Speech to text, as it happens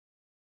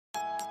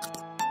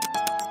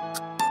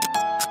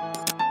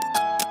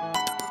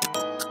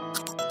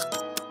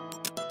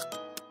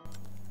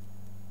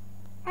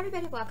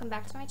everybody, welcome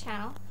back to my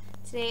channel.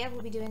 Today I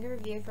will be doing a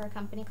review for a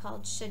company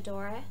called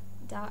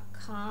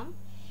Shadora.com,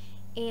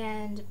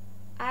 and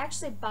I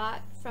actually bought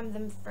from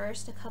them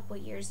first a couple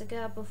years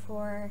ago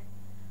before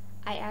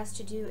I asked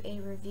to do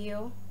a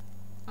review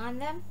on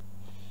them.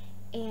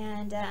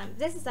 And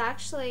this is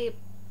actually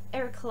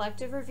a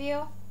collective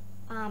review.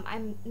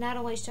 I'm not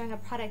only showing a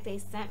product they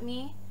sent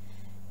me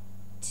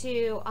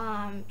to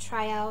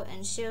try out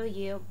and show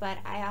you, but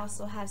I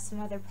also have some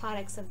other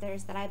products of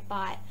theirs that I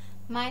bought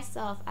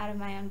myself out of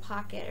my own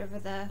pocket over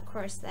the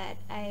course that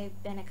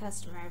I've been a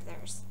customer of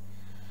theirs.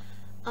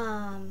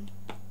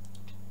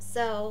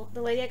 So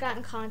the lady I got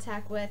in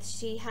contact with,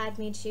 she had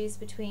me choose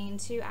between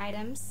two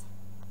items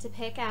to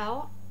pick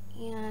out,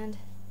 and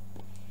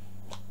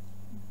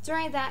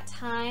during that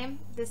time,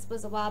 this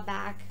was a while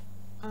back,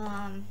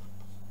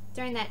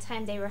 during that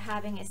time they were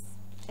having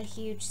a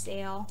huge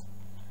sale,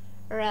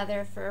 or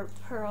rather, for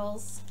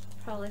pearl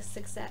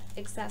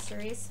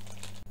accessories.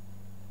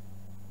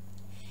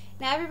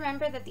 Now I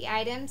remember that the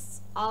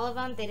items, all of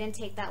them, they didn't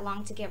take that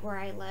long to get where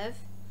I live.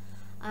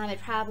 It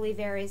probably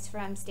varies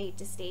from state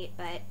to state,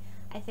 but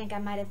I think I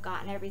might have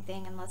gotten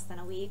everything in less than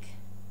a week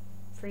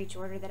for each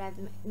order that I've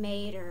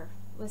made or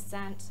was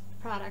sent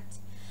product.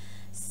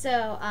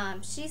 So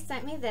she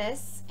sent me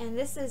this, and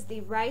this is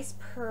the rice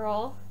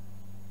pearl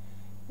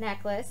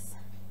necklace.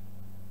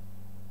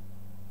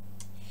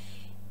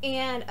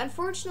 And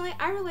unfortunately,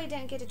 I really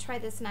didn't get to try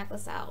this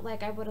necklace out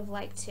like I would have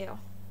liked to.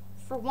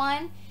 For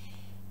one,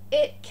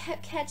 it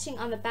kept catching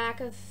on the back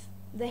of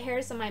the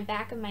hairs on my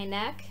back of my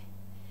neck,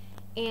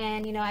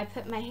 and you know, I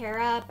put my hair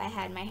up, I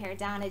had my hair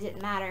down, it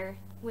didn't matter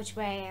which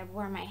way I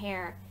wore my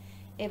hair,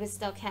 it would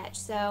still catch.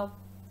 So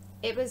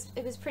it was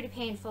pretty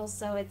painful.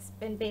 So it's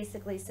been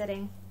basically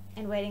sitting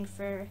and waiting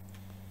for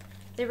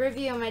the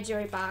review on my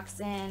jewelry box,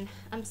 and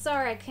I'm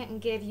sorry I couldn't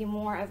give you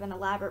more of an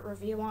elaborate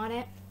review on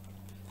it.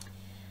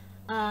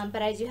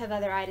 But I do have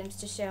other items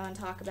to show and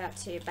talk about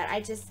too, but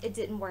it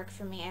didn't work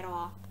for me at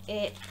all.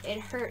 It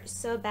hurt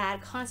so bad,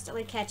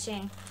 constantly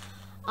catching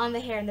on the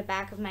hair in the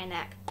back of my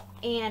neck.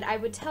 And I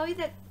would tell you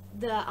that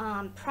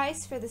the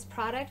price for this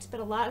product, but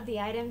a lot of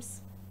the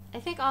items, I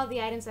think all of the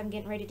items I'm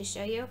getting ready to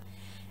show you,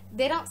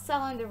 they don't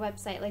sell on their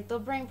website. Like, they'll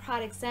bring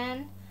products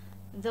in,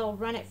 they'll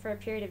run it for a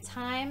period of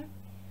time,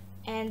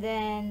 and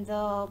then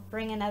they'll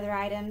bring in other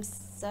items.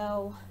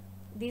 So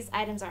these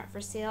items aren't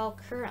for sale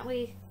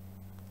currently.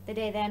 The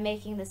day that I'm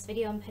making this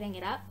video, I'm putting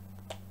it up.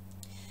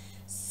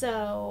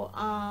 So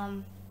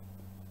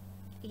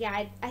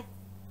yeah, I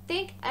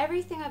think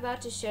everything I'm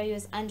about to show you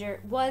was under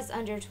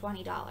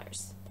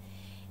 $20,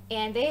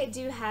 and they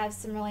do have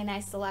some really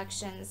nice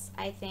selections,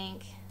 I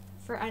think,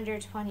 for under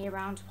 20,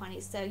 around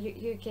 20. So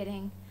you're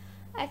getting,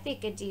 I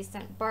think, a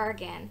decent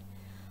bargain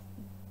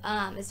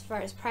as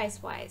far as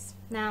price wise.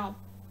 Now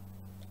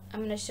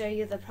I'm going to show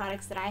you the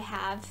products that I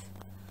have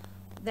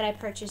that I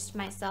purchased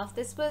myself.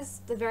 This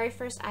was the very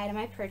first item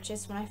I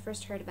purchased when I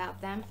first heard about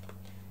them.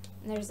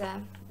 And there's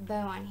a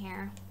bow on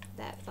here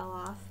that fell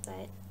off,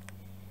 but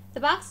the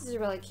boxes are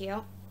really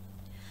cute.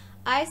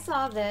 I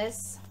saw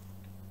this,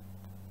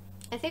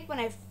 I think when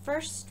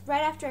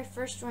right after I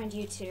first joined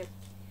YouTube,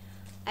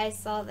 I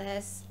saw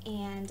this,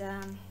 and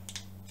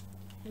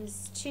it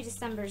was 2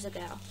 Decembers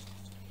ago.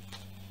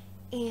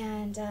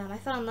 And I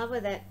fell in love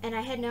with it, and I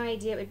had no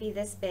idea it would be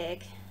this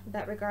big,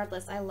 but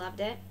regardless, I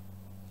loved it.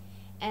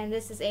 And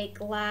this is a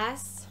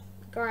glass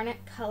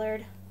garnet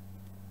colored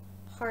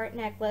heart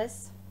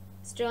necklace,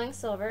 sterling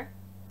silver.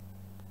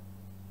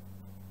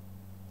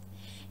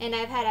 And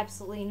I've had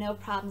absolutely no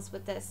problems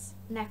with this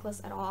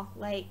necklace at all.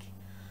 Like,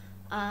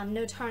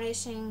 no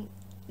tarnishing,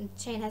 the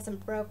chain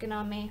hasn't broken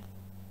on me.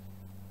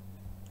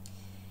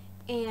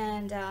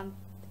 And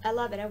I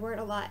love it, I wear it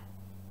a lot.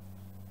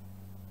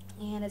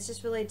 And it's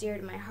just really dear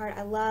to my heart.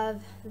 I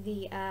love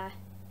the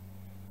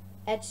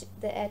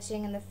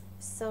etching and the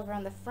silver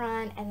on the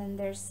front, and then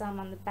there's some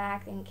on the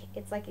back, and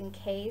it's like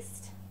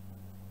encased,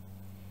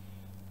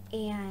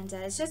 and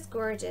it's just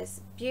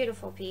gorgeous,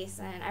 beautiful piece,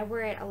 and I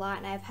wear it a lot,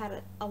 and I've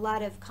had a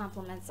lot of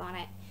compliments on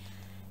it.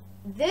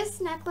 This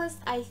necklace,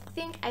 I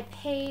think I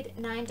paid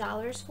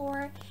 $9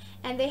 for,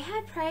 and they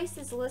had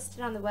prices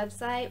listed on the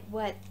website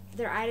what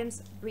their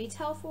items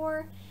retail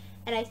for,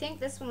 and I think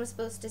this one was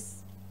supposed to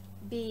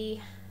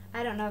be,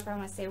 I don't know if I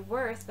want to say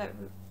worth, but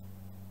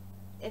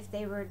if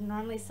they were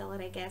normally sell it,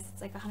 I guess it's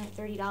like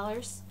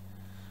 $130.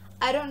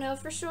 I don't know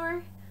for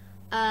sure.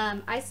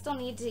 I still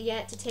need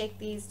to take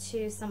these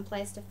to some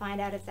place to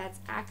find out if that's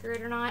accurate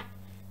or not,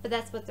 but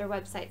that's what their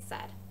website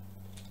said.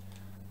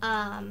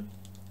 But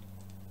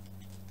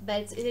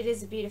it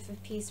is a beautiful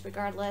piece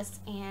regardless,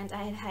 and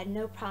I have had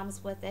no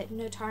problems with it,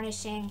 no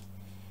tarnishing,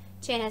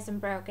 chain hasn't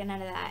broken,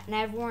 none of that, and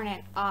I've worn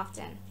it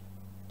often.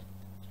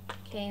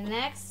 Okay,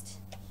 next,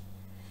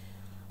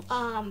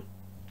 now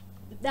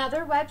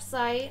their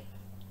website,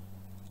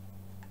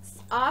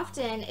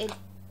 often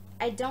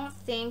I don't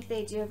think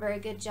they do a very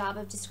good job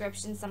of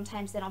description.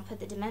 Sometimes they don't put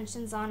the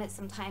dimensions on it,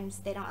 sometimes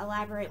they don't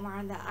elaborate more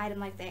on the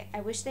item like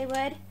I wish they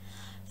would.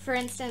 For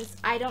instance,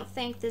 I don't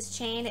think this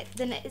chain, it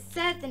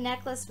said the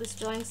necklace was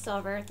sterling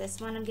silver.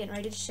 This one I'm getting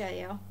ready to show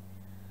you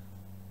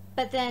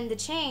But then the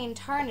chain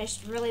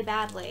tarnished really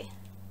badly.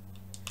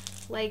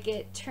 Like,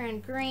 it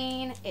turned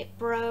green, it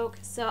broke,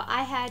 so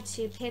I had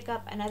to pick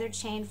up another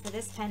chain for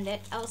this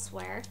pendant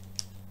elsewhere.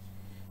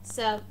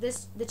 So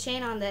the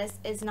chain on this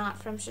is not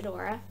from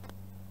Shadora.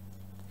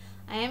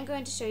 I am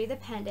going to show you the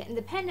pendant, and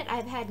the pendant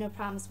I've had no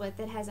problems with.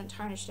 It hasn't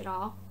tarnished at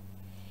all.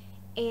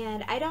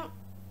 And I don't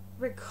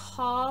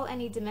recall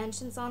any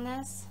dimensions on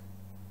this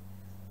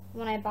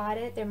when I bought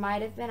it. There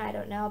might have been, I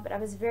don't know, but I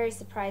was very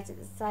surprised at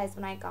the size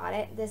when I got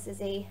it. This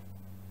is a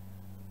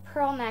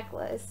pearl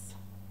necklace.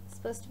 It's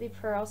supposed to be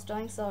pearl,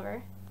 sterling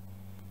silver.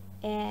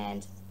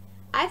 And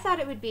I thought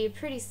it would be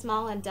pretty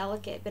small and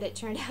delicate, but it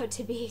turned out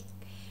to be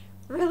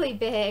really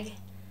big.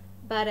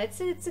 But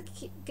it's a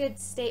good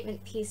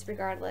statement piece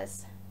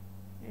regardless.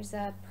 There's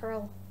a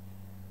pearl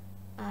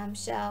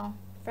shell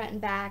front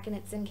and back, and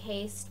it's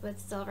encased with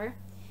silver.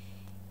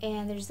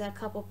 And there's a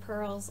couple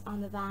pearls on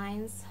the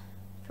vines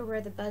for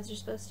where the buds are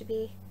supposed to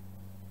be.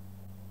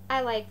 I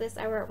like this.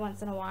 I wear it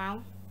once in a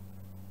while.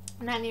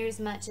 Not near as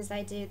much as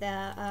I do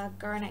the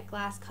garnet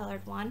glass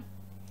colored one.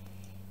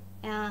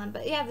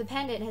 But yeah, the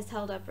pendant has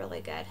held up really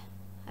good.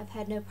 I've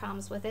had no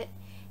problems with it.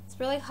 It's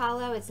really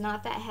hollow. It's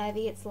not that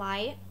heavy. It's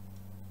light.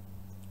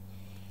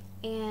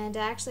 And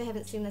I actually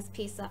haven't seen this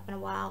piece up in a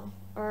while,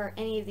 or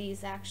any of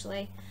these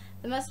actually.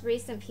 The most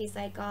recent piece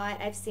I got,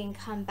 I've seen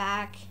come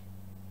back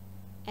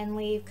and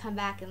leave, come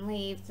back and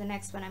leave. The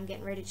next one I'm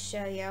getting ready to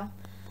show you.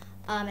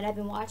 And I've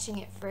been watching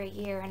it for a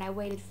year, and I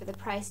waited for the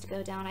price to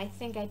go down. I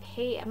think I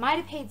might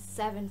have paid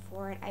 $7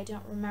 for it. I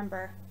don't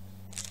remember.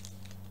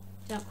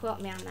 Don't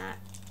quote me on that.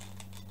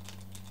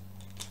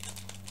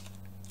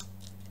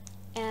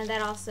 And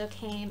that also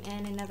came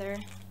in another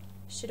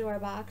Shadora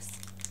box.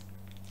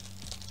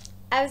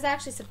 I was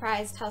actually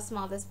surprised how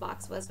small this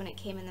box was when it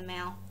came in the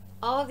mail.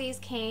 All of these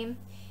came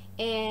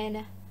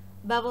in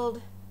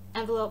bubbled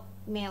envelope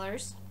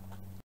mailers.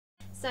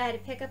 So I had to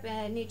pick up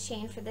a new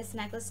chain for this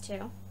necklace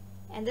too.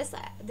 And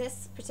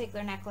this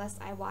particular necklace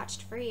I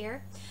watched for a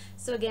year.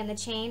 So again, the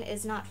chain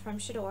is not from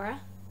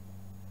Shadora.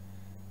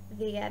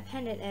 The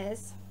pendant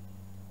is.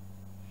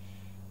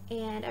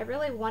 And I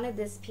really wanted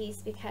this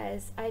piece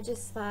because I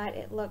just thought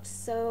it looked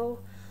so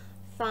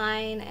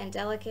fine and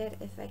delicate.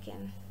 If I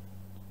can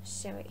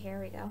show it,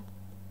 here we go.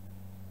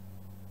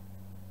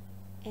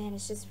 And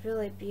it's just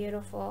really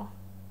beautiful.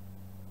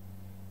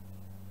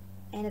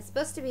 And it's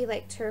supposed to be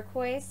like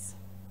turquoise.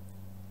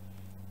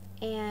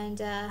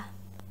 And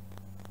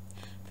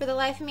for the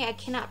life of me, I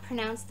cannot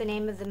pronounce the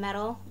name of the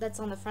metal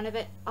that's on the front of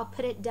it. I'll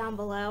put it down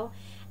below,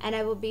 and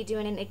I will be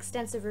doing an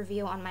extensive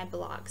review on my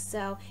blog.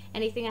 So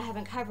anything I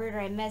haven't covered or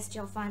I missed,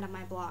 you'll find on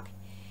my blog.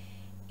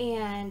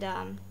 And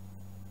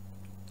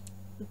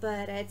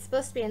but it's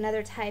supposed to be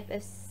another type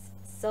of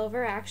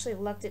silver. I actually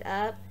looked it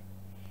up,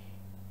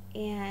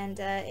 and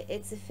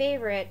it's a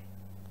favorite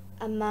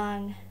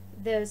among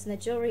those in the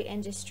jewelry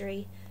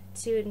industry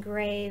to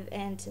engrave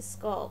and to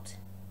sculpt.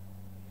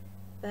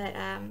 But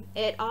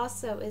it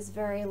also is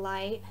very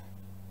light,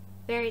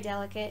 very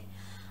delicate.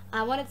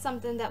 I wanted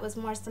something that was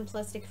more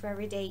simplistic for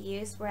everyday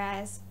use,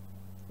 whereas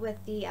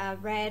with the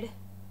red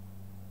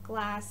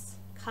glass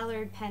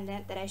colored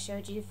pendant that I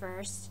showed you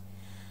first,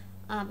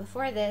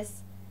 before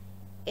this,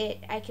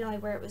 I can only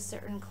wear it with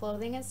certain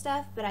clothing and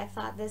stuff, but I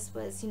thought this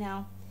was, you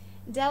know,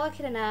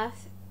 delicate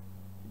enough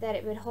that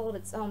it would hold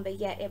its own, but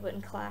yet it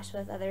wouldn't clash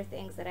with other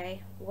things that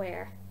I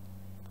wear.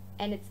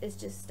 And it's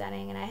just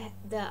stunning, and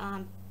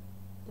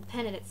the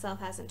pendant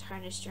itself hasn't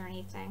tarnished or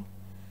anything.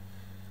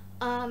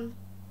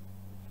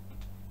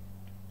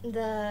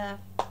 The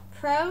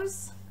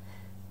pros,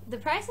 the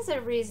prices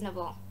are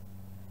reasonable.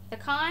 The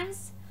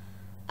cons,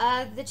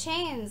 the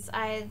chains,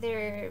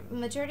 the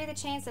majority of the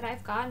chains that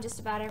I've gotten, just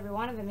about every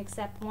one of them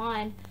except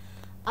one,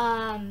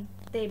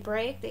 they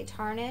break, they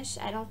tarnish.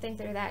 I don't think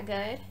they're that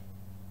good.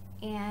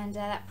 And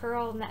that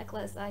pearl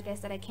necklace, like I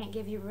said, I can't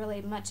give you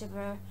really much of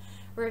a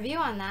review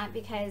on that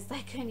because I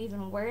couldn't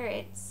even wear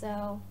it.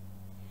 So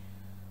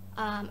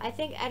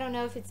I don't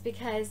know if it's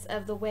because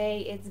of the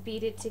way it's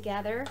beaded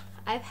together.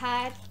 I've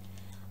had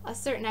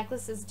certain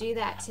necklaces do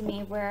that to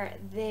me, where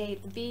the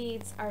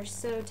beads are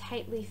so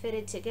tightly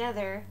fitted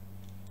together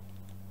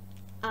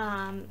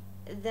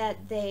that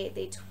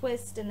they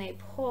twist and they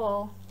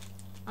pull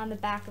on the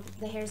back of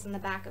the hairs on the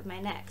back of my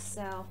neck.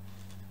 So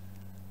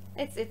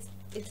it's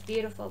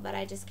beautiful, but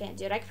I just can't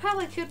do it. I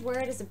probably could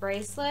wear it as a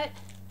bracelet,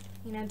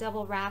 you know,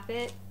 double wrap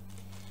it,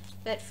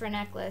 but for a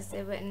necklace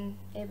it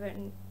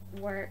wouldn't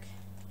work.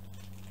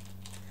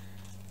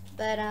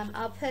 But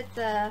I'll put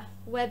the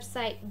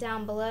website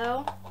down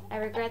below. I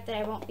regret that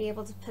I won't be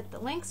able to put the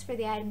links for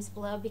the items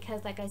below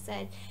because, like I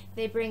said,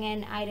 they bring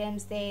in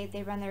items,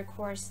 they run their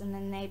course, and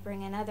then they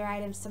bring in other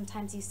items.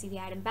 Sometimes you see the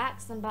item back,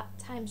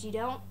 sometimes you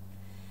don't.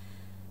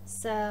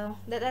 So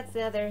that's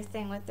the other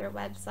thing with their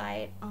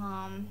website.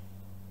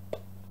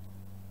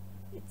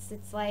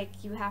 It's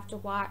like you have to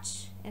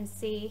watch and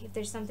see if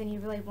there's something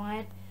you really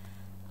want.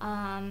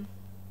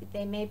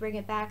 They may bring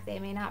it back, they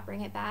may not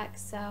bring it back.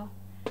 So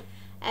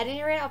at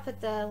any rate, I'll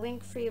put the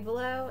link for you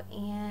below,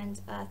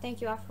 and thank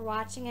you all for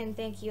watching, and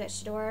thank you at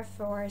Shadora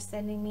for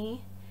sending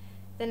me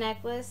the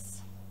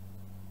necklace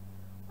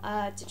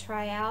to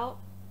try out.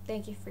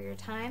 Thank you for your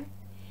time,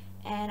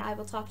 and I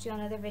will talk to you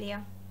on another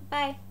video.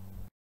 Bye.